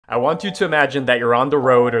I want you to imagine that you're on the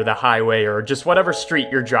road or the highway or just whatever street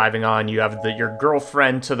you're driving on. You have your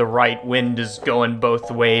girlfriend to the right, wind is going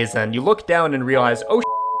both ways, and you look down and realize, oh,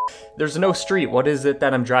 there's no street. What is it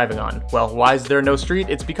that I'm driving on? Well, why is there no street?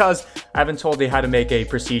 It's because I haven't told you how to make a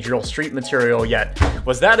procedural street material yet.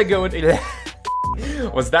 Was that a good...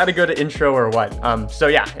 Was that a good intro or what? So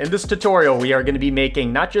yeah, in this tutorial, we are going to be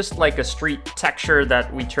making not just like a street texture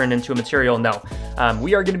that we turn into a material, no.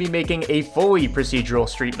 We are going to be making a fully procedural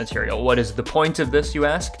street material. What is the point of this, you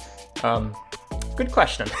ask? Good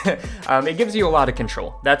question. It gives you a lot of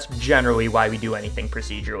control. That's generally why we do anything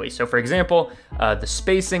procedurally. So for example, the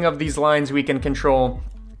spacing of these lines we can control,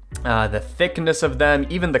 the thickness of them,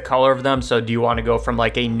 even the color of them. So do you want to go from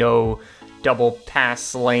like a no double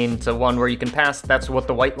pass lane to one where you can pass? That's what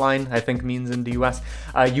the white line, I think, means in the US.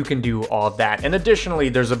 You can do all of that. And additionally,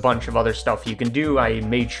 there's a bunch of other stuff you can do. I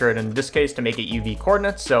made sure in this case to make it UV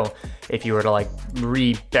coordinates, so if you were to like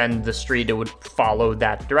re-bend the street, it would follow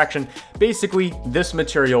that direction. Basically, this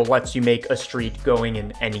material lets you make a street going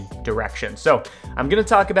in any direction. So I'm gonna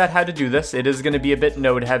talk about how to do this. It is gonna be a bit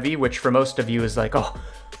node heavy, which for most of you is like, oh,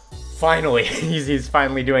 finally, he's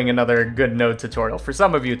finally doing another good node tutorial. For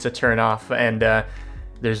some of you, it's a turn off, and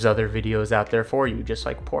there's other videos out there for you, just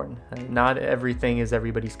like porn. Not everything is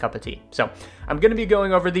everybody's cup of tea. So I'm going to be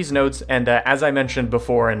going over these nodes, and as I mentioned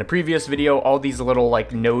before in a previous video, all these little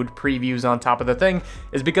like node previews on top of the thing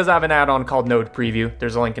is because I have an add-on called Node Preview.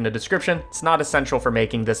 There's a link in the description. It's not essential for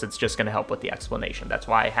making this. It's just going to help with the explanation. That's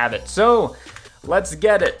why I have it. So let's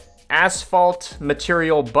get it. Asphalt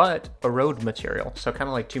material, but a road material. So kind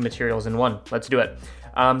of like two materials in one. Let's do it.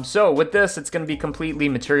 So with this, it's going to be completely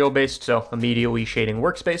material based, so immediately shading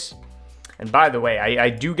workspace. And by the way, I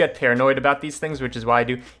do get paranoid about these things, which is why I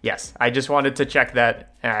do. Yes, I just wanted to check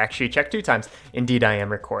that. I actually checked 2 times. Indeed, I am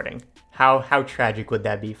recording. How tragic would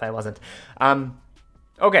that be if I wasn't?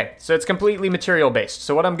 Okay, so it's completely material based.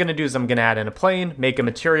 So what I'm gonna do is I'm gonna add in a plane, make a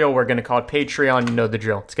material, we're gonna call it Patreon, you know the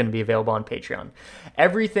drill. It's gonna be available on Patreon.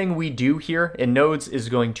 Everything we do here in nodes is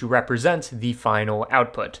going to represent the final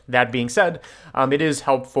output. That being said, it is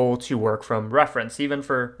helpful to work from reference, even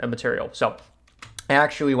for a material. So I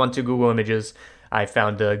actually went to Google Images. I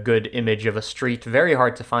found a good image of a street, very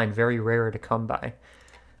hard to find, very rare to come by.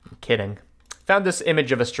 I'm kidding. Found this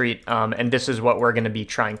image of a street, and this is what we're going to be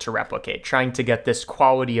trying to replicate, trying to get this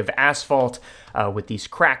quality of asphalt with these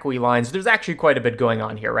crackly lines. There's actually quite a bit going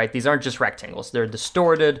on here, right? These aren't just rectangles. They're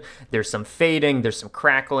distorted. There's some fading. There's some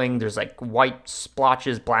crackling. There's like white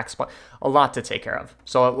splotches, black spot, a lot to take care of.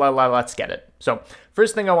 So let's get it. So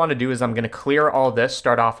first thing I want to do is I'm going to clear all this,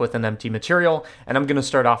 start off with an empty material, and I'm going to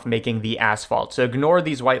start off making the asphalt. So ignore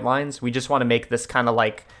these white lines. We just want to make this kind of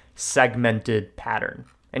like segmented pattern.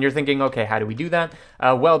 And you're thinking, okay, how do we do that?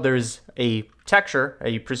 Well, there's a texture,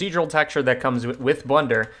 a procedural texture that comes with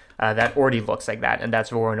Blender that already looks like that, and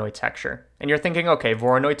that's Voronoi texture. And you're thinking, okay,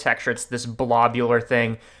 Voronoi texture, it's this blobular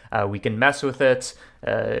thing. We can mess with it,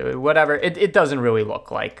 whatever. It doesn't really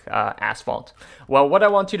look like asphalt. Well, what I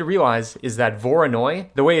want you to realize is that Voronoi,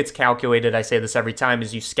 the way it's calculated, I say this every time,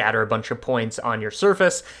 is you scatter a bunch of points on your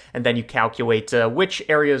surface, and then you calculate which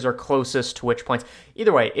areas are closest to which points.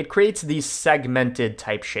 Either way, it creates these segmented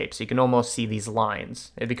type shapes. You can almost see these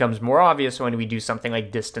lines. It becomes more obvious when we do something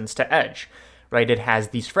like distance to edge, right? It has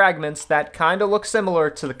these fragments that kind of look similar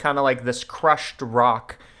to the kind of like this crushed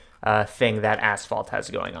rock thing that asphalt has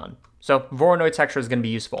going on. So Voronoi texture is going to be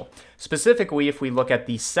useful. Specifically, if we look at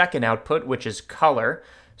the second output, which is color,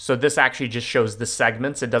 so this actually just shows the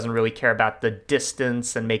segments. It doesn't really care about the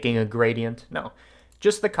distance and making a gradient. No,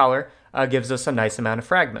 just the color gives us a nice amount of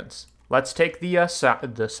fragments. Let's take the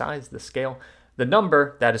size, the scale, the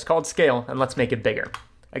number that is called scale, and let's make it bigger.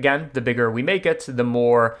 Again, the bigger we make it, the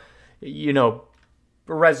more, you know,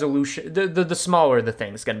 resolution, the smaller the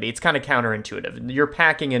thing's going to be. It's kind of counterintuitive. You're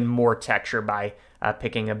packing in more texture by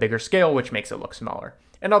picking a bigger scale, which makes it look smaller.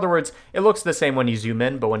 In other words, it looks the same when you zoom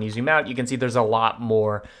in, but when you zoom out, you can see there's a lot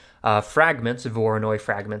more fragments, Voronoi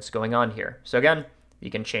fragments going on here. So again,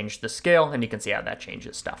 you can change the scale, and you can see how that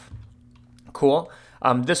changes stuff. Cool.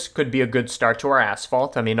 This could be a good start to our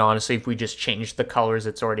asphalt. I mean, honestly, if we just change the colors,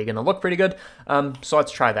 it's already going to look pretty good. So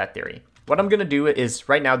let's try that theory. What I'm going to do is,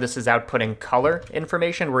 right now, this is outputting color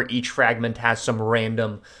information where each fragment has some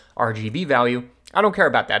random RGB value. I don't care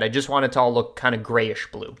about that. I just want it to all look kind of grayish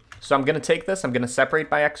blue. So I'm going to take this, I'm going to separate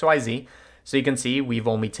by XYZ. So you can see we've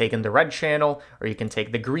only taken the red channel, or you can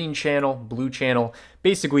take the green channel, blue channel.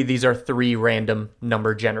 Basically, these are 3 random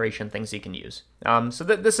number generation things you can use. So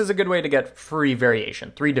this is a good way to get free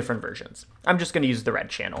variation, 3 different versions. I'm just going to use the red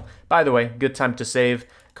channel. By the way, good time to save.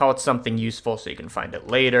 Call it something useful so you can find it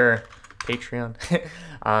later. Patreon.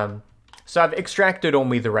 So I've extracted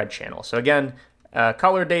only the red channel. So again,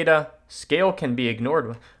 color data, scale can be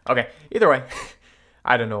ignored. Okay, either way,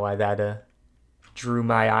 I don't know why that drew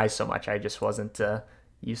my eye so much. I just wasn't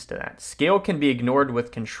used to that. Scale can be ignored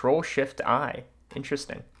with Control-Shift-I.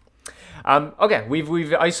 Interesting. Okay,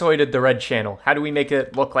 we've isolated the red channel. How do we make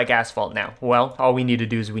it look like asphalt now? Well, all we need to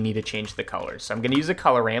do is we need to change the colors. So I'm going to use a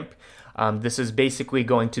color ramp. This is basically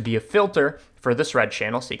going to be a filter for this red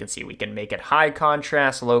channel. So you can see we can make it high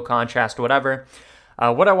contrast, low contrast, whatever.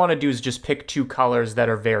 What I want to do is just pick two colors that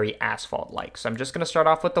are very asphalt-like. So I'm just going to start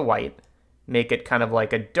off with the white, make it kind of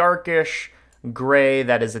like a darkish gray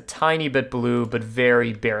that is a tiny bit blue, but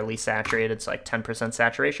very barely saturated. It's like 10%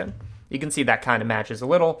 saturation. You can see that kind of matches a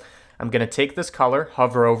little. I'm going to take this color,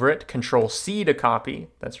 hover over it, Control-C to copy,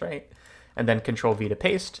 that's right, and then Control-V to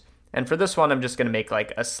paste. And for this one, I'm just going to make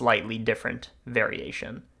like a slightly different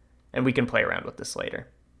variation. And we can play around with this later.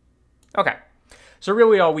 Okay, so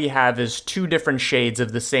really all we have is two different shades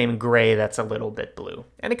of the same gray that's a little bit blue.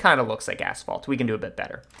 And it kind of looks like asphalt. We can do a bit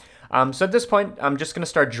better. So at this point, I'm just going to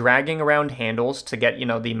start dragging around handles to get,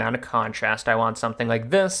 the amount of contrast. I want something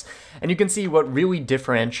like this. And you can see what really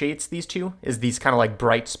differentiates these two is these kind of like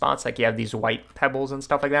bright spots, like you have these white pebbles and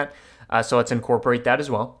stuff like that. So let's incorporate that as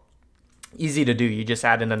well. Easy to do. You just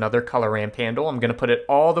add in another color ramp handle. I'm going to put it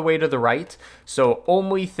all the way to the right. So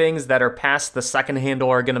only things that are past the second handle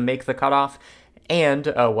are going to make the cutoff. And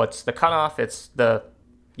what's the cutoff? It's the,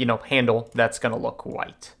 handle that's going to look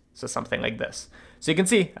white. So something like this. So you can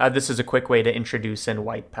see this is a quick way to introduce in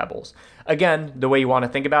white pebbles. Again, the way you want to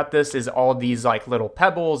think about this is all these like little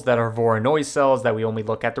pebbles that are Voronoi cells that we only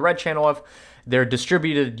look at the red channel of. They're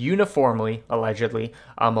distributed uniformly, allegedly,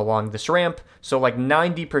 along this ramp. So like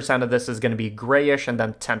 90% of this is going to be grayish and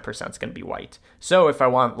then 10% is going to be white. So if I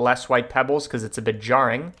want less white pebbles because it's a bit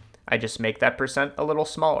jarring, I just make that percent a little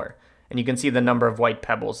smaller. And you can see the number of white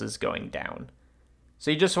pebbles is going down. So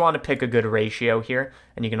you just want to pick a good ratio here,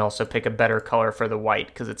 and you can also pick a better color for the white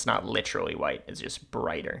because it's not literally white, it's just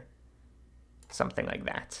brighter. Something like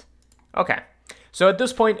that. Okay, so at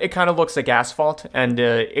this point, it kind of looks like asphalt, and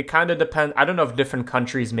it kind of depends. I don't know if different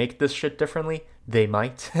countries make this shit differently. They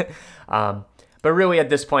might. But really at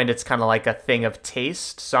this point, it's kind of like a thing of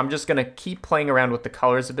taste. So I'm just going to keep playing around with the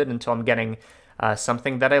colors a bit until I'm getting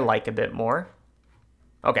something that I like a bit more.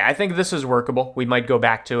 Okay, I think this is workable. We might go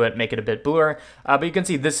back to it, make it a bit bluer, but you can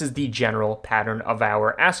see this is the general pattern of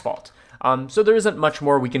our asphalt. So there isn't much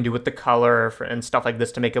more we can do with the color and stuff like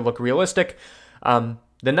this to make it look realistic. The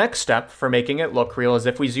next step for making it look real is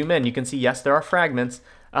if we zoom in, you can see, yes, there are fragments,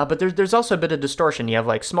 but there's also a bit of distortion. You have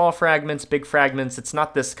like small fragments, big fragments. It's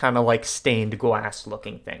not this kind of like stained glass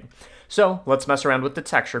looking thing. So let's mess around with the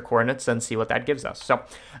texture coordinates and see what that gives us. So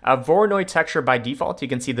Voronoi texture by default, you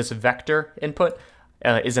can see this vector input.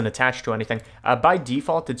 Isn't attached to anything. By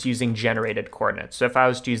default, it's using generated coordinates. So if I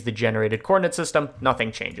was to use the generated coordinate system,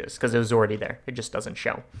 nothing changes because it was already there. It just doesn't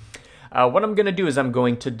show. What I'm going to do is I'm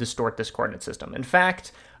going to distort this coordinate system. In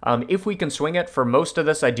fact, if we can swing it, for most of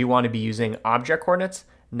this, I do want to be using object coordinates.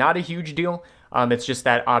 Not a huge deal. It's just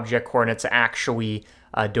that object coordinates actually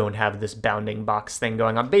don't have this bounding box thing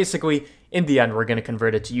going on. Basically, in the end, we're going to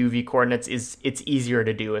convert it to UV coordinates. It's easier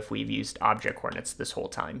to do if we've used object coordinates this whole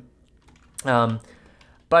time.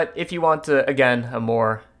 But if you want to, again, a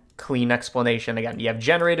more clean explanation, again, you have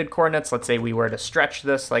generated coordinates. Let's say we were to stretch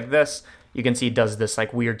this like this. You can see it does this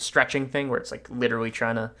like weird stretching thing where it's like literally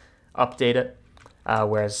trying to update it.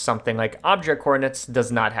 Whereas something like object coordinates does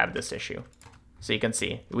not have this issue. So you can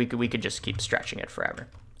see we could just keep stretching it forever.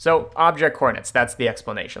 So object coordinates, that's the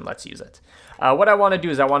explanation. Let's use it. What I want to do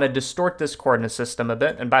is I want to distort this coordinate system a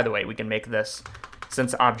bit. And by the way, we can make this,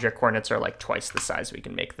 since object coordinates are like twice the size, we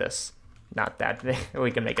can make this not that big. We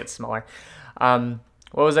can make it smaller. What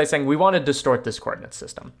was I saying? We want to distort this coordinate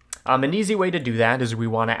system. An easy way to do that is we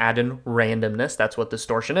want to add in randomness. That's what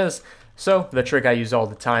distortion is. So the trick I use all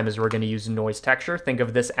the time is we're going to use noise texture. Think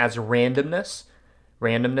of this as randomness.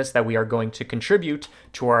 Randomness that we are going to contribute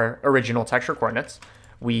to our original texture coordinates.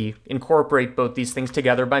 We incorporate both these things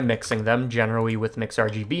together by mixing them, generally with mix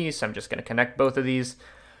RGB. So I'm just going to connect both of these.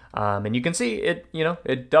 And you can see it,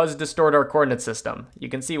 it does distort our coordinate system. You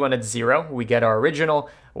can see when it's 0, we get our original.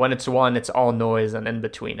 When it's 1, it's all noise, and in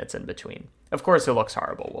between, it's in between. Of course, it looks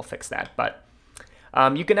horrible. We'll fix that. But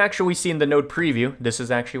you can actually see in the node preview, this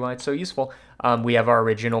is actually why it's so useful. We have our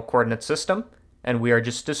original coordinate system, and we are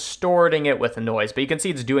just distorting it with noise. But you can see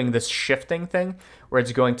it's doing this shifting thing, where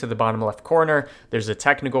it's going to the bottom left corner. There's a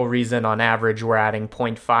technical reason. On average, we're adding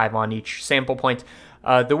 0.5 on each sample point.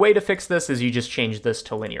 The way to fix this is you just change this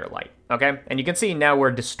to linear light, okay? And you can see now we're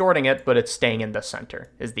distorting it, but it's staying in the center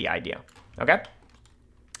is the idea, okay?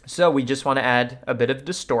 So we just want to add a bit of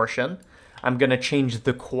distortion. I'm going to change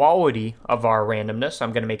the quality of our randomness.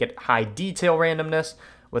 I'm going to make it high detail randomness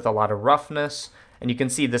with a lot of roughness. And you can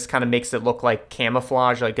see this kind of makes it look like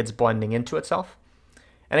camouflage, like it's blending into itself.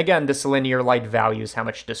 And again, this linear light value is how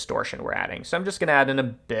much distortion we're adding. So I'm just going to add in a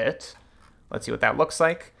bit. Let's see what that looks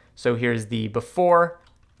like. So here's the before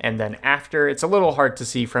and then after. It's a little hard to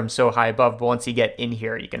see from so high above, but once you get in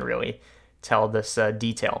here, you can really tell this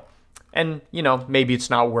detail. And, you know, maybe it's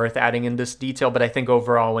not worth adding in this detail, but I think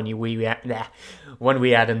overall when we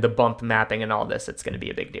add in the bump mapping and all this, it's going to be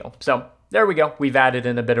a big deal. So there we go. We've added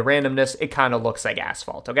in a bit of randomness. It kind of looks like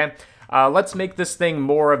asphalt, okay? Let's make this thing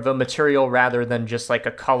more of a material rather than just like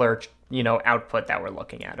a color, you know, output that we're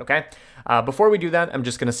looking at, okay? Before we do that, I'm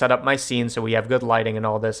just going to set up my scene so we have good lighting and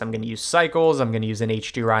all this. I'm going to use cycles. I'm going to use an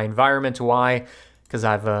HDRI environment. Why? Because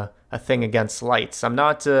I have a thing against lights. I'm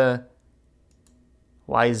not...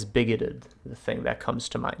 Why is bigoted the thing that comes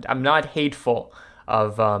to mind? I'm not hateful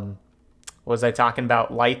of, what was I talking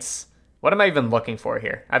about? Lights? What am I even looking for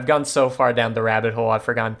here? I've gone so far down the rabbit hole, I've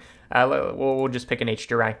forgotten. We'll just pick an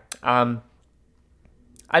HDRI.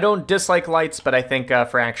 I don't dislike lights, but I think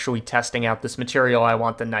for actually testing out this material, I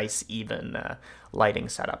want the nice, even lighting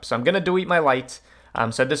setup. So I'm going to delete my light.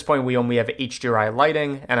 So at this point, we only have HDRI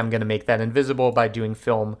lighting, and I'm going to make that invisible by doing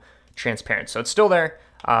film transparent. So it's still there,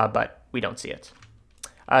 but we don't see it.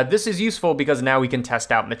 This is useful because now we can test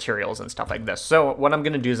out materials and stuff like this. So what I'm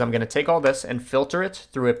going to do is I'm going to take all this and filter it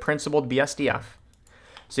through a principled BSDF.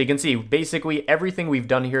 So you can see basically everything we've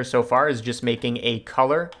done here so far is just making a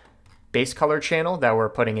color, base color channel that we're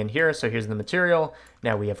putting in here. So here's the material.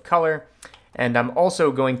 Now we have color. And I'm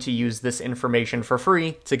also going to use this information for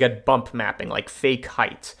free to get bump mapping, like fake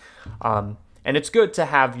height. And it's good to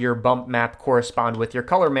have your bump map correspond with your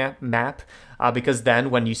color map because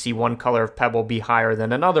then when you see one color of pebble be higher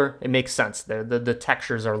than another, it makes sense. The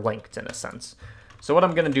textures are linked in a sense. So what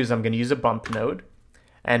I'm going to do is I'm going to use a bump node.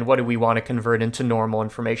 And what do we want to convert into normal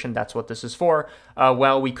information? That's what this is for.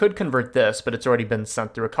 Well, we could convert this, but it's already been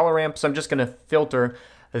sent through a color ramp. So I'm just going to filter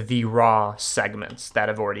the raw segments that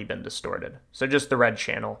have already been distorted. So just the red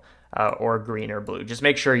channel or green or blue. Just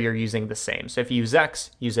make sure you're using the same. So if you use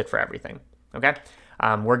X, use it for everything. Okay,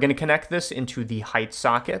 we're going to connect this into the height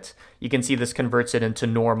socket. You can see this converts it into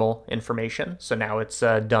normal information. So now it's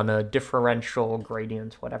done a differential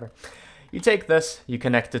gradient, whatever. You take this, you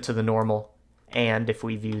connect it to the normal, and if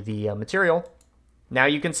we view the material, now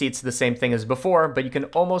you can see it's the same thing as before, but you can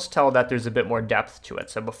almost tell that there's a bit more depth to it.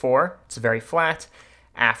 So before, it's very flat.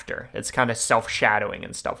 After, it's kind of self-shadowing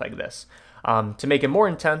and stuff like this. To make it more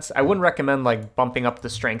intense, I wouldn't recommend like bumping up the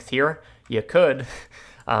strength here. You could.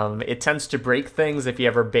 It tends to break things if you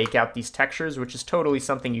ever bake out these textures, which is totally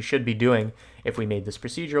something you should be doing if we made this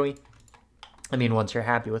procedurally. I mean, once you're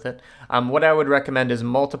happy with it. What I would recommend is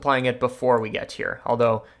multiplying it before we get here,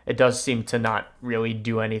 although it does seem to not really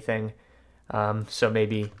do anything. So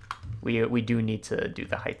maybe we do need to do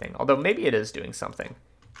the height thing, although maybe it is doing something.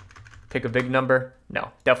 Pick a big number.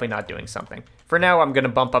 No, definitely not doing something. For now, I'm going to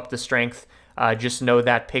bump up the strength. Just know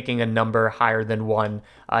that picking a number higher than 1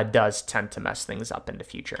 does tend to mess things up in the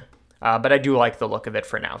future. But I do like the look of it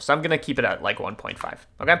for now. So I'm going to keep it at like 1.5.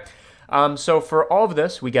 Okay. So for all of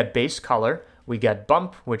this, we get base color. We get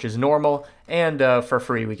bump, which is normal. And for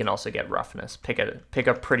free, we can also get roughness. Pick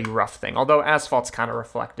a pretty rough thing. Although asphalt's kind of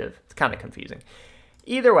reflective. It's kind of confusing.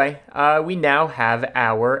 Either way, we now have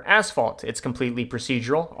our asphalt. It's completely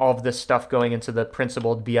procedural. All of this stuff going into the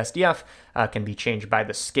principled BSDF can be changed by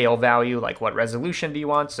the scale value, like what resolution do you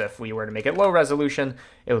want. So if we were to make it low resolution,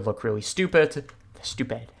 it would look really stupid.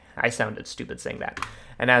 Stupid. I sounded stupid saying that.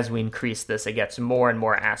 And as we increase this, it gets more and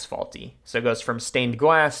more asphalty. So it goes from stained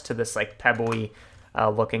glass to this like pebbly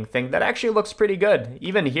looking thing that actually looks pretty good.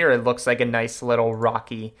 Even here, it looks like a nice little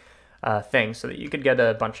rocky thing so that you could get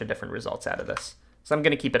a bunch of different results out of this. So I'm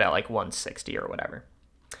going to keep it at like 160 or whatever.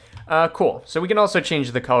 Cool. So we can also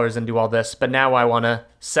change the colors and do all this, but now I want to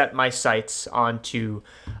set my sights onto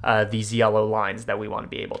these yellow lines that we want to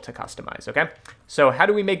be able to customize, okay? So how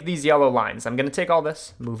do we make these yellow lines? I'm going to take all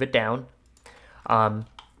this, move it down, and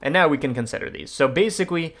now we can consider these. So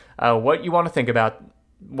basically, what you want to think about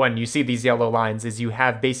when you see these yellow lines is you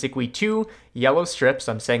have basically 2 yellow strips,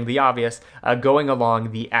 I'm saying the obvious, going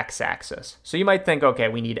along the x-axis. So you might think, okay,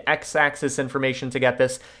 we need x-axis information to get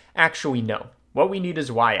this. Actually, no. What we need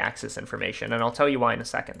is y-axis information, and I'll tell you why in a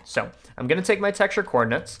second. So I'm going to take my texture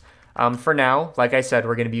coordinates. For now, like I said,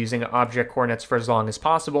 we're going to be using object coordinates for as long as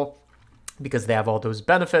possible because they have all those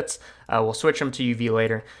benefits. We'll switch them to UV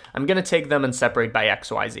later. I'm going to take them and separate by x,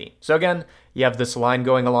 y, z. So again, you have this line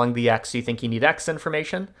going along the x, so you think you need x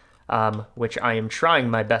information. which I am trying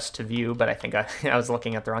my best to view, but I think I was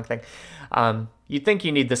looking at the wrong thing. You'd think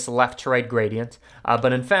you need this left to right gradient,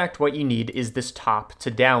 but in fact what you need is this top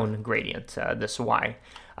to down gradient, this y.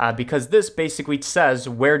 Because this basically says,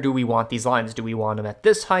 where do we want these lines? Do we want them at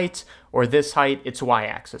this height or this height? It's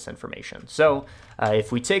y-axis information. So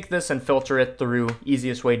if we take this and filter it through,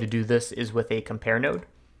 easiest way to do this is with a compare node.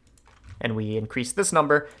 And we increase this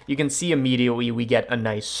number, you can see immediately we get a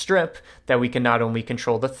nice strip that we can not only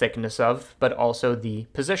control the thickness of, but also the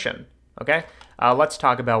position. Okay, let's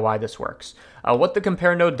talk about why this works. What the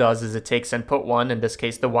compare node does is it takes input 1, in this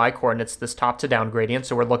case the y-coordinates, this top to down gradient,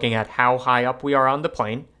 so we're looking at how high up we are on the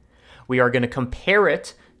plane. We are going to compare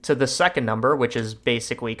it to the second number, which is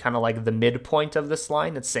basically kind of like the midpoint of this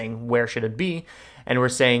line. It's saying where should it be, and we're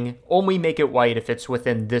saying only make it white if it's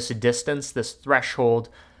within this distance, this threshold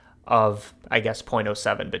of, I guess,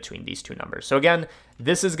 0.07 between these two numbers. So again,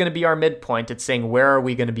 this is going to be our midpoint. It's saying where are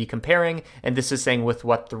we going to be comparing, and this is saying with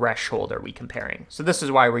what threshold are we comparing. So this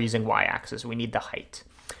is why we're using y-axis. We need the height.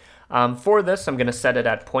 For this, I'm going to set it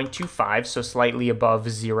at 0.25, so slightly above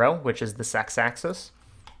 0, which is the x-axis.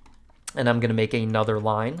 And I'm going to make another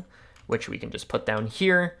line, which we can just put down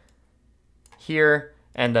here, here,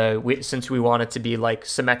 and since we want it to be like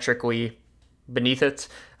symmetrically beneath it,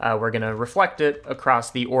 we're going to reflect it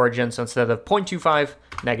across the origin. So instead of 0.25,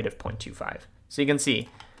 negative 0.25. So you can see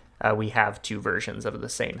we have two versions of the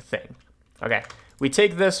same thing. Okay, we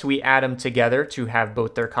take this, we add them together to have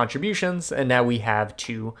both their contributions, and now we have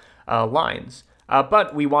two lines.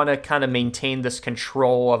 But we want to kind of maintain this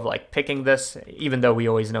control of like picking this, even though we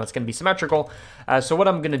always know it's going to be symmetrical. So what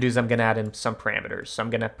I'm going to do is I'm going to add in some parameters. So I'm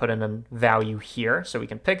going to put in a value here so we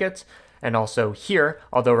can pick it, and also here,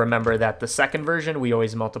 although remember that the second version, we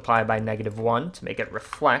always multiply by -1 to make it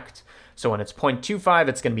reflect. So when it's 0.25,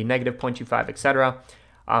 it's going to be negative 0.25, etc.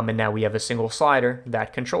 And now we have a single slider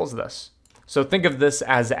that controls this. So think of this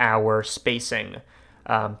as our spacing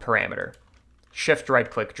parameter. Shift right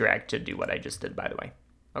click drag to do what I just did, by the way.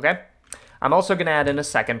 Okay. I'm also going to add in a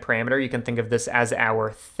second parameter. You can think of this as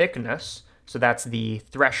our thickness. So that's the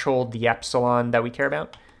threshold, the epsilon that we care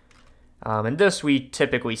about. And this we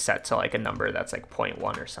typically set to like a number that's like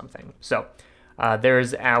 0.1 or something. So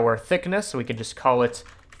there's our thickness. So we can just call it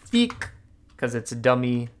thick because it's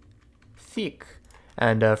dummy thick.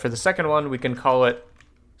 And for the second one, we can call it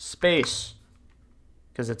space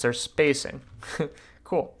because it's our spacing.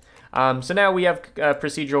 Cool. So now we have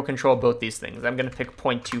procedural control of both these things. I'm going to pick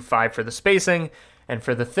 0.25 for the spacing, and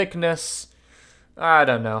for the thickness, I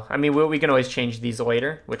don't know. I mean, we can always change these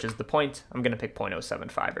later, which is the point. I'm going to pick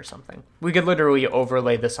 0.075 or something. We could literally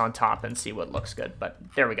overlay this on top and see what looks good, but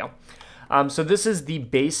there we go. So this is the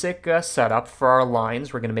basic setup for our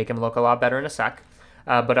lines. We're going to make them look a lot better in a sec,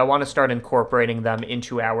 but I want to start incorporating them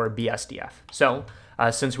into our BSDF. So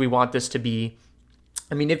since we want this to be,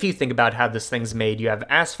 I mean, if you think about how this thing's made, you have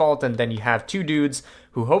asphalt and then you have two dudes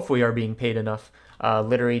who hopefully are being paid enough,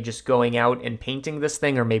 literally just going out and painting this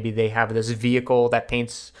thing, or maybe they have this vehicle that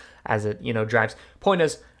paints as it, drives. Point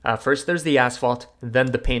is, first there's the asphalt, then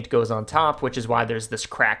the paint goes on top, which is why there's this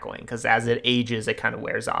crackling, because as it ages, it kind of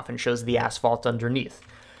wears off and shows the asphalt underneath.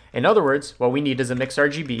 In other words, what we need is a mix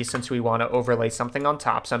RGB since we want to overlay something on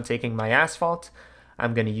top. So I'm taking my asphalt,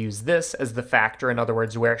 I'm going to use this as the factor. In other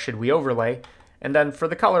words, where should we overlay? And then for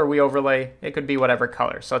the color we overlay, it could be whatever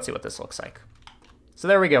color. So let's see what this looks like. So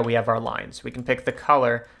there we go, we have our lines. We can pick the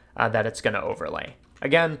color that it's going to overlay.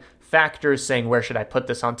 Again, factors saying where should I put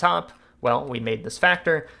this on top? Well, we made this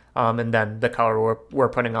factor, and then the color we're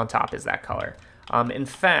putting on top is that color. In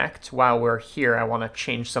fact, while we're here, I want to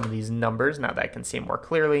change some of these numbers now that I can see more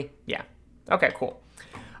clearly. Yeah, okay, cool.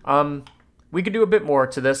 We could do a bit more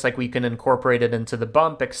to this, like we can incorporate it into the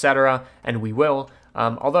bump, etc., and we will,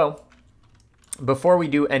 although before we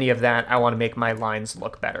do any of that, I want to make my lines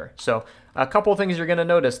look better. So a couple things you're going to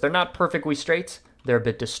notice. They're not perfectly straight. They're a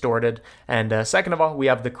bit distorted. And second of all, we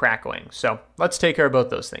have the crackling. So let's take care of both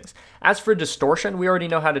those things. As for distortion, we already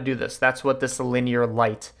know how to do this. That's what this linear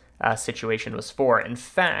light situation was for. In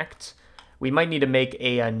fact, we might need to make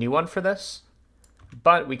a new one for this,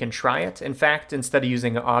 but we can try it. In fact, instead of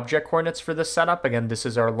using object coordinates for this setup, again, this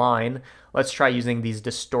is our line, let's try using these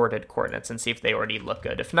distorted coordinates and see if they already look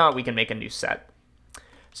good. If not, we can make a new set.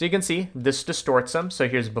 So you can see this distorts them. So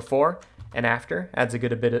here's before and after, adds a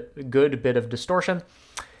good bit of distortion.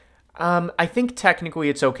 I think technically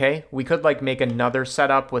it's okay. We could like make another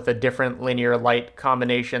setup with a different linear light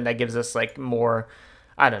combination that gives us like more,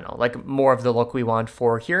 I don't know, like more of the look we want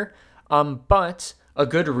for here. But a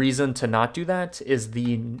good reason to not do that is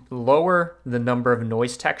the lower the number of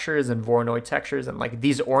noise textures and Voronoi textures and like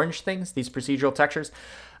these orange things, these procedural textures,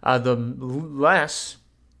 the less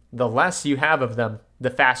the less you have of them, the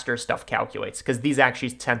faster stuff calculates, because these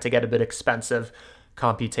actually tend to get a bit expensive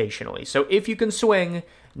computationally. So if you can swing,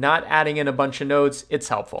 not adding in a bunch of nodes, it's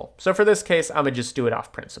helpful. So for this case, I'm gonna just do it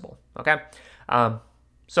off principle, okay?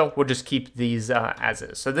 So we'll just keep these as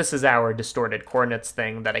is. So this is our distorted coordinates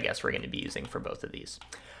thing that I guess we're gonna be using for both of these.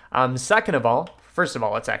 First of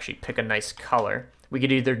all, let's actually pick a nice color. We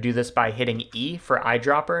could either do this by hitting E for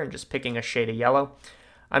eyedropper and just picking a shade of yellow.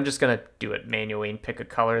 I'm just gonna do it manually and pick a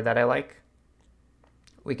color that I like.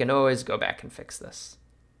 We can always go back and fix this.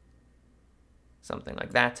 Something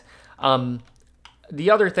like that. The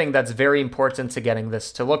other thing that's very important to getting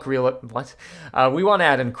this to look real, we want to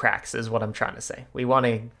add in cracks is what I'm trying to say. We want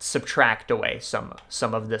to subtract away some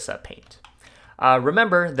of this paint.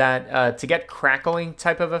 Remember that to get crackling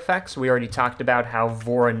type of effects, we already talked about how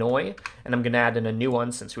Voronoi, and I'm going to add in a new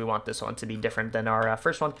one since we want this one to be different than our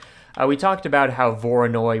first one. We talked about how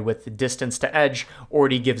Voronoi with distance to edge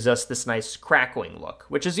already gives us this nice crackling look,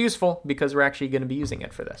 which is useful because we're actually going to be using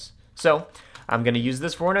it for this. So I'm going to use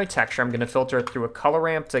this Voronoi texture. I'm going to filter it through a color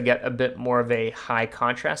ramp to get a bit more of a high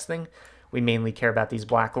contrast thing. We mainly care about these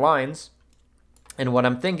black lines. And what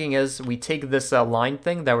I'm thinking is we take this line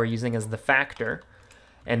thing that we're using as the factor,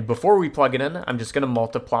 and before we plug it in, I'm just going to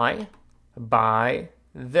multiply by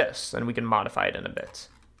this, and we can modify it in a bit.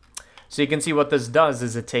 So you can see what this does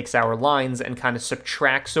is it takes our lines and kind of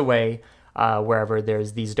subtracts away wherever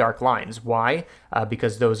there's these dark lines. Why?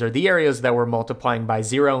 Because those are the areas that we're multiplying by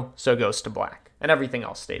 0, so it goes to black. And everything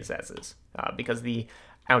else stays as is, because the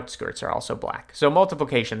outskirts are also black. So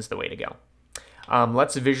multiplication's the way to go.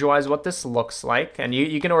 Let's visualize what this looks like. And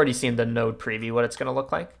you can already see in the node preview what it's going to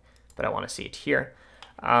look like, but I want to see it here.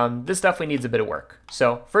 This definitely needs a bit of work.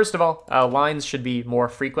 So first of all, lines should be more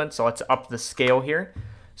frequent, so let's up the scale here.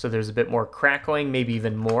 So there's a bit more crackling, maybe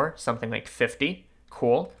even more, something like 50.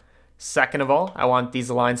 Cool. Second of all, I want these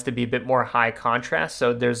lines to be a bit more high contrast,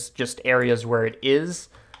 so there's just areas where it is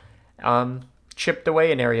chipped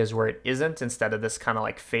away and areas where it isn't, instead of this kind of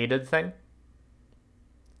like faded thing.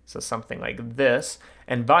 So something like this.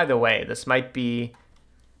 And by the way, this might be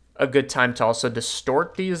a good time to also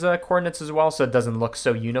distort these coordinates as well, so it doesn't look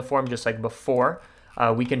so uniform just like before.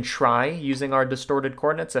 We can try using our distorted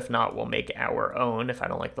coordinates. If not, we'll make our own if I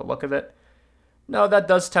don't like the look of it. No, that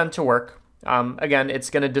does tend to work. Again, it's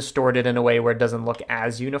going to distort it in a way where it doesn't look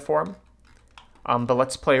as uniform. But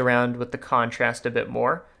let's play around with the contrast a bit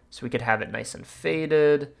more. So we could have it nice and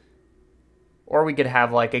faded. Or we could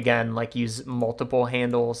have, like, again, like use multiple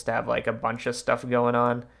handles to have like a bunch of stuff going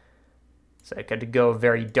on. So it could go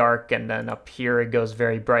very dark, and then up here it goes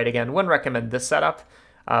very bright again. Wouldn't recommend this setup,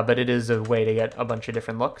 but it is a way to get a bunch of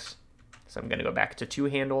different looks. So I'm going to go back to 2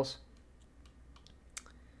 handles.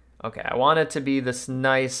 Okay, I want it to be this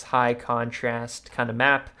nice high contrast kind of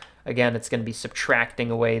map. Again, it's going to be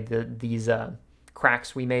subtracting away these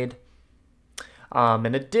cracks we made.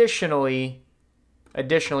 And additionally,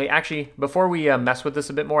 actually, before we mess with this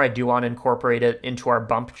a bit more, I do want to incorporate it into our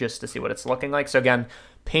bump just to see what it's looking like. So again,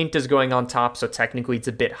 paint is going on top, so technically it's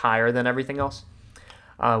a bit higher than everything else.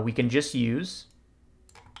 We can just use,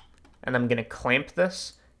 and I'm going to clamp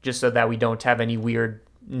this just so that we don't have any weird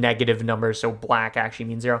negative numbers, so black actually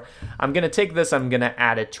means 0. I'm going to take this, I'm going to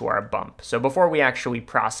add it to our bump. So before we actually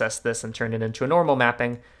process this and turn it into a normal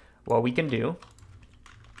mapping, what we can do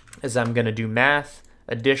is I'm going to do math,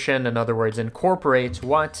 addition, in other words, incorporate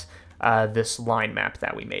what? This line map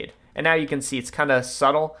that we made. And now you can see it's kind of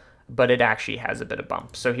subtle, but it actually has a bit of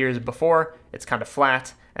bump. So here's before, it's kind of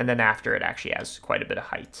flat, and then after it actually has quite a bit of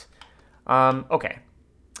height. Okay.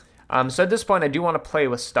 So at this point, I do want to play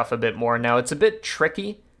with stuff a bit more. Now, it's a bit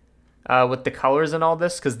tricky with the colors and all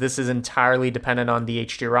this, because this is entirely dependent on the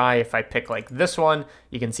HDRI. If I pick like this one,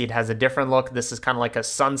 you can see it has a different look. This is kind of like a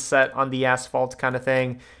sunset on the asphalt kind of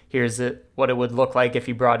thing. Here's what it would look like if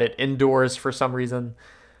you brought it indoors for some reason,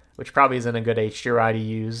 which probably isn't a good HDRI to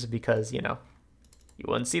use because, you know, you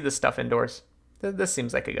wouldn't see this stuff indoors. This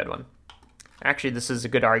seems like a good one. Actually, this is a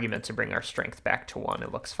good argument to bring our strength back to 1.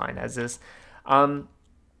 It looks fine as is.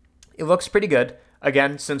 It looks pretty good.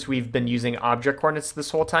 Again, since we've been using object coordinates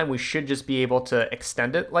this whole time, we should just be able to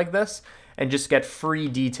extend it like this and just get free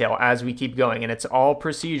detail as we keep going. And it's all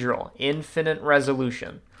procedural, infinite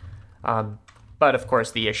resolution. But of course,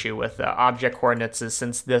 the issue with object coordinates is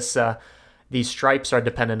since these stripes are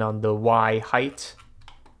dependent on the y height.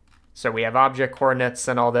 So we have object coordinates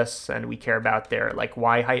and all this, and we care about their like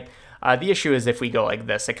y height. The issue is if we go like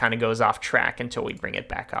this, it kind of goes off track until we bring it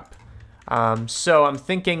back up. So I'm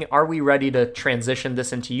thinking, are we ready to transition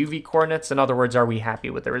this into UV coordinates? In other words, are we happy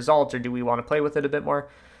with the result, or do we want to play with it a bit more?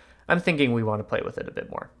 I'm thinking we want to play with it a bit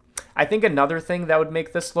more. I think another thing that would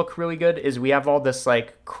make this look really good is we have all this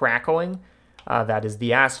like crackling. That is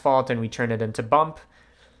the asphalt, and we turn it into bump.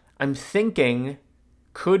 I'm thinking,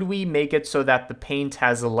 could we make it so that the paint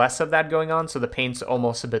has less of that going on, so the paint's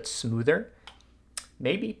almost a bit smoother?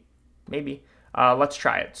 Maybe. Let's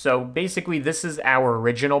try it. So basically, this is our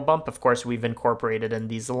original bump. Of course, we've incorporated in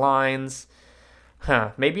these lines.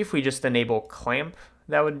 Maybe if we just enable clamp,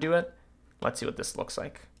 that would do it. Let's see what this looks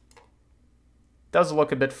like. Does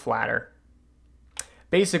look a bit flatter.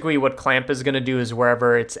 Basically, what clamp is going to do is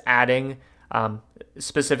wherever it's adding,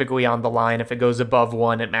 specifically on the line, if it goes above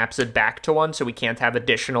 1, it maps it back to 1, so we can't have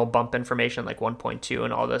additional bump information like 1.2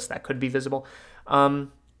 and all this that could be visible.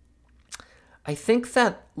 I think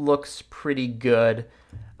that looks pretty good.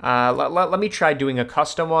 Let me try doing a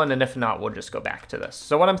custom one, and if not, we'll just go back to this.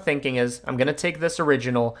 So what I'm thinking is I'm going to take this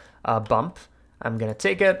original bump. I'm going to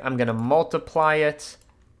take it, I'm going to multiply it,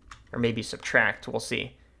 or maybe subtract, we'll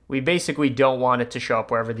see. We basically don't want it to show up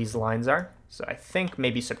wherever these lines are. So I think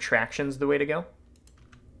maybe subtraction's the way to go.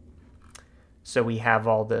 So we have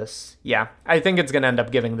all this. Yeah, I think it's going to end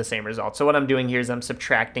up giving the same result. So what I'm doing here is I'm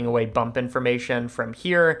subtracting away bump information from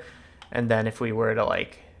here. And then if we were to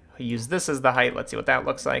like use this as the height, let's see what that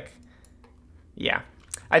looks like. Yeah,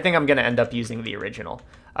 I think I'm going to end up using the original.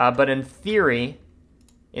 But in theory,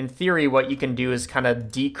 what you can do is kind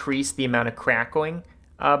of decrease the amount of crackling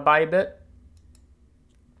by a bit.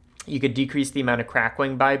 You could decrease the amount of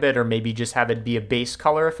crackling by a bit, or maybe just have it be a base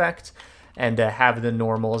color effect and have the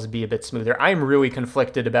normals be a bit smoother. I'm really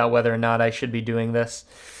conflicted about whether or not I should be doing this.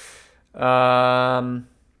 You know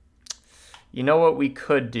what we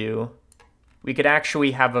could do? We could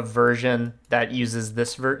actually have a version that uses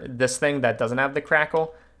this thing that doesn't have the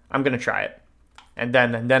crackle. I'm going to try it. And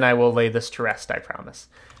then I will lay this to rest, I promise.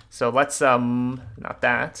 So let's, not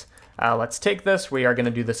that. Let's take this. We are going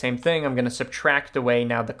to do the same thing. I'm going to subtract away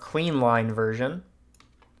now the clean line version.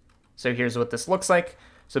 So here's what this looks like.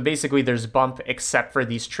 So basically there's bump except for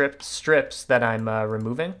these strips that I'm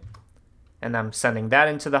removing. And I'm sending that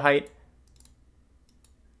into the height.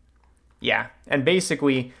 Yeah, and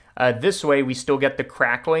basically this way we still get the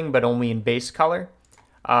crackling, but only in base color.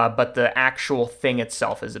 But the actual thing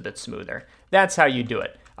itself is a bit smoother. That's how you do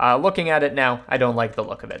it. Looking at it now, I don't like the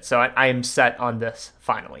look of it, so I am set on this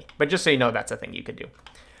finally. But just so you know, that's a thing you could do.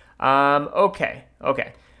 Okay.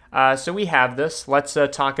 So we have this. Let's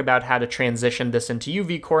talk about how to transition this into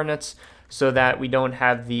UV coordinates so that we don't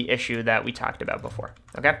have the issue that we talked about before.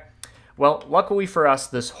 Okay. Well, luckily for us,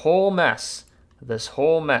 this whole mess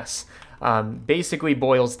basically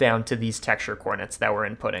boils down to these texture coordinates that we're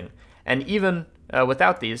inputting. And even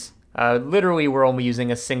without these, literally we're only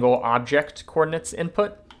using a single object coordinates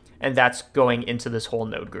input, and that's going into this whole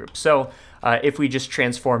node group. So if we just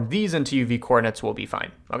transform these into UV coordinates, we'll be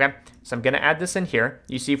fine. Okay, so I'm going to add this in here.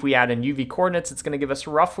 You see if we add in UV coordinates, it's going to give us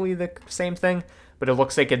roughly the same thing, but it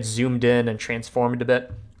looks like it's zoomed in and transformed a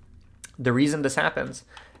bit. The reason this happens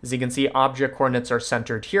is you can see object coordinates are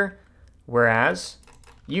centered here, whereas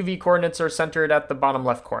UV coordinates are centered at the bottom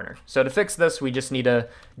left corner. So to fix this, we just need to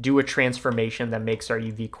do a transformation that makes our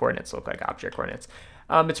UV coordinates look like object coordinates.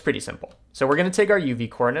 It's pretty simple. So we're going to take our UV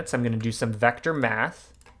coordinates. I'm going to do some vector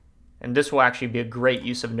math. And this will actually be a great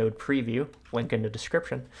use of node preview. Link in the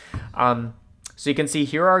description. So you can see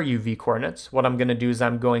here are UV coordinates. What I'm going to do is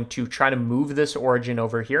I'm going to try to move this origin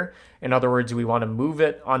over here. In other words, we want to move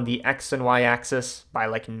it on the X and Y axis by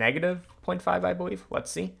like negative 0.5, I believe.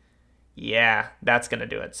 Let's see. Yeah, that's going to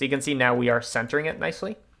do it. So you can see now we are centering it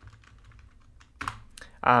nicely.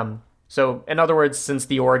 So in other words, since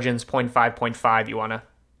the origin's 0.5, 0.5, you want to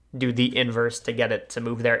do the inverse to get it to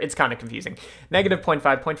move there. It's kind of confusing. Negative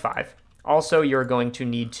 0.5, 0.5. Also, you're going to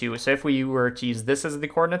need to, so if we were to use this as the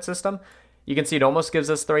coordinate system, you can see it almost gives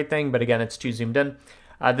us the right thing, but again, it's too zoomed in.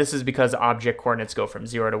 This is because object coordinates go from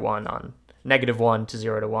 0 to 1 on negative 1 to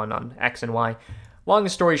 0 to 1 on X and Y. Long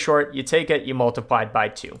story short, you take it, you multiply it by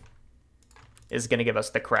 2. Is going to give us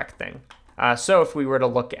the correct thing. So if we were to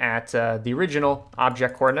look at the original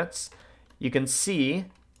object coordinates, you can see,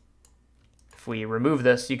 if we remove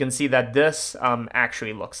this, you can see that this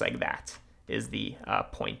actually looks like that is the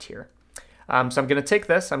point here. So I'm going to take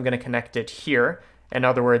this, I'm going to connect it here. In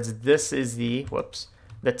other words, this is the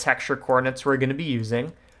texture coordinates we're going to be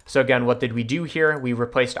using. So again, what did we do here? We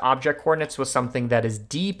replaced object coordinates with something that is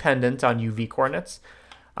dependent on UV coordinates.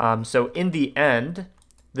 So in the end,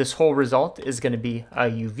 this whole result is going to be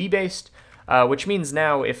UV based, which means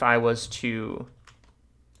now if I was to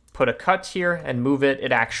put a cut here and move it,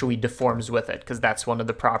 it actually deforms with it, because that's one of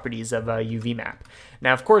the properties of a UV map.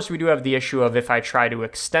 Now, of course, we do have the issue of if I try to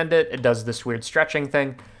extend it, it does this weird stretching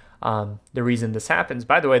thing. The reason this happens,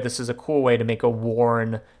 by the way, this is a cool way to make a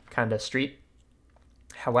worn kind of street.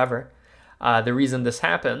 However, the reason this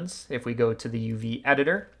happens, if we go to the UV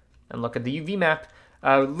editor and look at the UV map,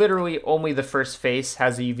 literally only the first face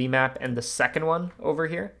has a UV map and the second one over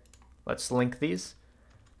here. Let's link these.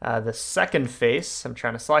 The second face, I'm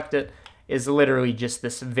trying to select it, is literally just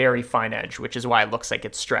this very fine edge, which is why it looks like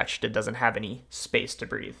it's stretched. It doesn't have any space to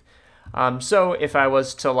breathe. So if I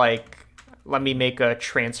was to let me make a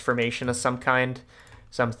transformation of some kind.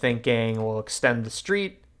 So I'm thinking we'll extend the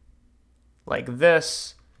street like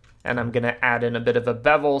this, and I'm gonna add in a bit of a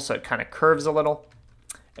bevel so it kind of curves a little.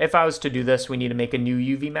 If I was to do this, we need to make a new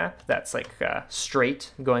UV map that's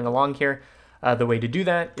straight going along here. The way to do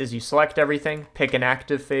that is you select everything, pick an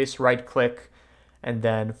active face, right click, and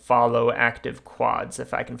then follow active quads.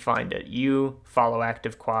 If I can find it, follow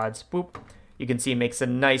active quads, boop. You can see it makes a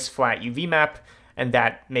nice flat UV map, and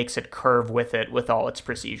that makes it curve with all its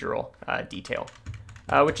procedural detail,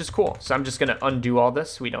 which is cool. So I'm just gonna undo all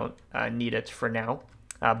this. We don't need it for now,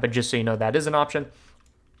 but just so you know, that is an option.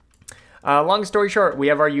 Long story short, we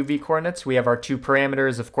have our UV coordinates, we have our 2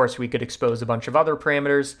 parameters. Of course, we could expose a bunch of other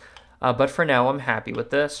parameters, but for now, I'm happy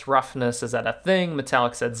with this. Roughness is at a thing,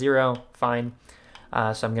 metallic's at 0, fine.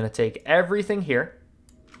 So I'm gonna take everything here,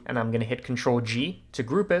 and I'm gonna hit Control G to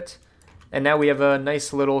group it, and now we have a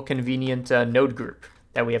nice little convenient node group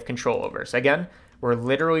that we have control over. So again, we're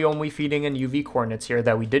literally only feeding in UV coordinates here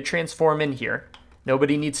that we did transform in here.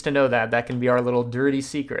 Nobody needs to know that. That can be our little dirty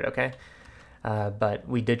secret, okay? But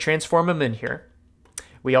we did transform them in here.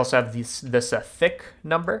 We also have this thick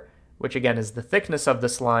number, which again is the thickness of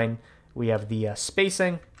this line. We have the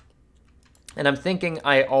spacing. And I'm thinking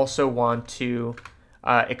I also want to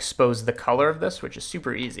expose the color of this, which is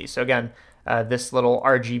super easy. So again, this little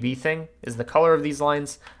RGB thing is the color of these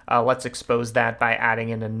lines. Let's expose that by adding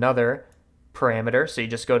in another parameter. So you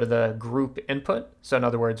just go to the group input. So in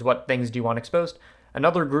other words, what things do you want exposed?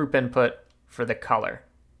 Another group input for the color,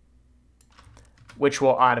 which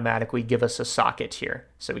will automatically give us a socket here.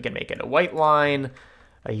 So we can make it a white line,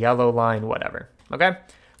 a yellow line, whatever, okay?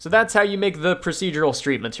 So that's how you make the procedural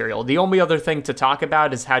street material. The only other thing to talk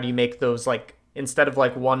about is how do you make those, instead of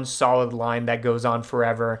one solid line that goes on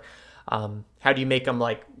forever, how do you make them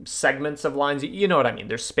segments of lines? You know what I mean,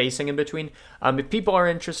 there's spacing in between. If people are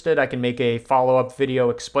interested, I can make a follow-up video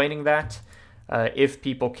explaining that. If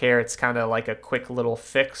people care, it's kind of like a quick little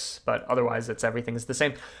fix, but otherwise everything's the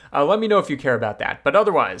same. Let me know if you care about that. But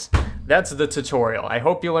otherwise, that's the tutorial. I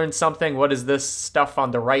hope you learned something. What is this stuff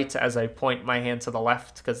on the right as I point my hand to the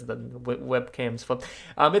left because the webcam's flipped?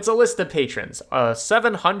 It's a list of patrons.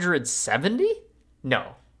 770?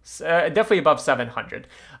 No. Definitely above 700.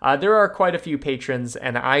 There are quite a few patrons,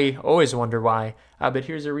 and I always wonder why, but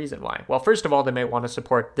here's a reason why. Well, first of all, they might want to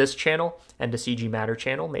support this channel and the CG Matter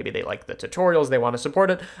channel. Maybe they like the tutorials, they want to support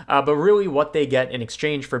it, but really what they get in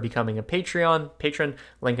exchange for becoming a patron,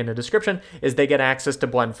 link in the description, is they get access to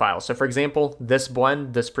blend files. So for example, this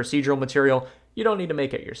blend, this procedural material, you don't need to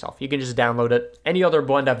make it yourself. You can just download it. Any other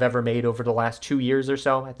blend I've ever made over the last 2 years or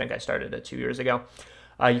so, I think I started it 2 years ago,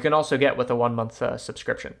 you can also get with a 1-month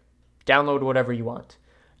subscription. Download whatever you want.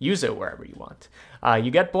 Use it wherever you want.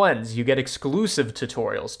 You get blends. You get exclusive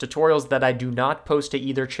tutorials that I do not post to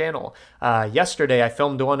either channel. Yesterday, I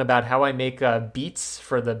filmed one about how I make beats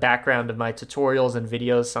for the background of my tutorials and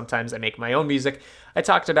videos. Sometimes I make my own music. I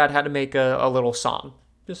talked about how to make a little song.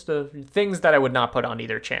 Just things that I would not put on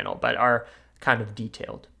either channel, but are kind of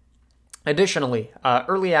detailed. Additionally,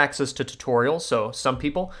 early access to tutorials. So some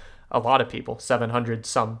people, a lot of people, 700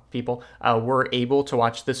 some people, were able to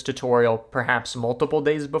watch this tutorial perhaps multiple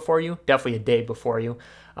days before you, definitely a day before you.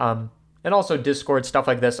 And also Discord, stuff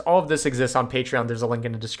like this. All of this exists on Patreon. There's a link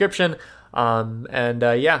in the description.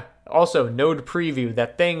 Yeah, also node preview,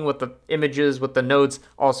 that thing with the images, with the nodes,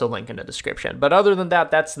 also link in the description. But other than that,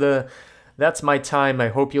 that's my time. I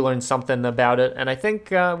hope you learned something about it. And I think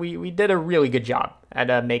we did a really good job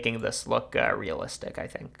at making this look realistic, I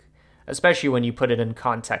think. Especially when you put it in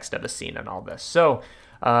context of a scene and all this. So,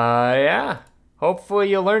 yeah, hopefully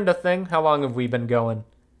you learned a thing. How long have we been going?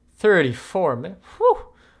 34 minutes. Whew.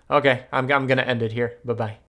 Okay, I'm going to end it here. Bye-bye.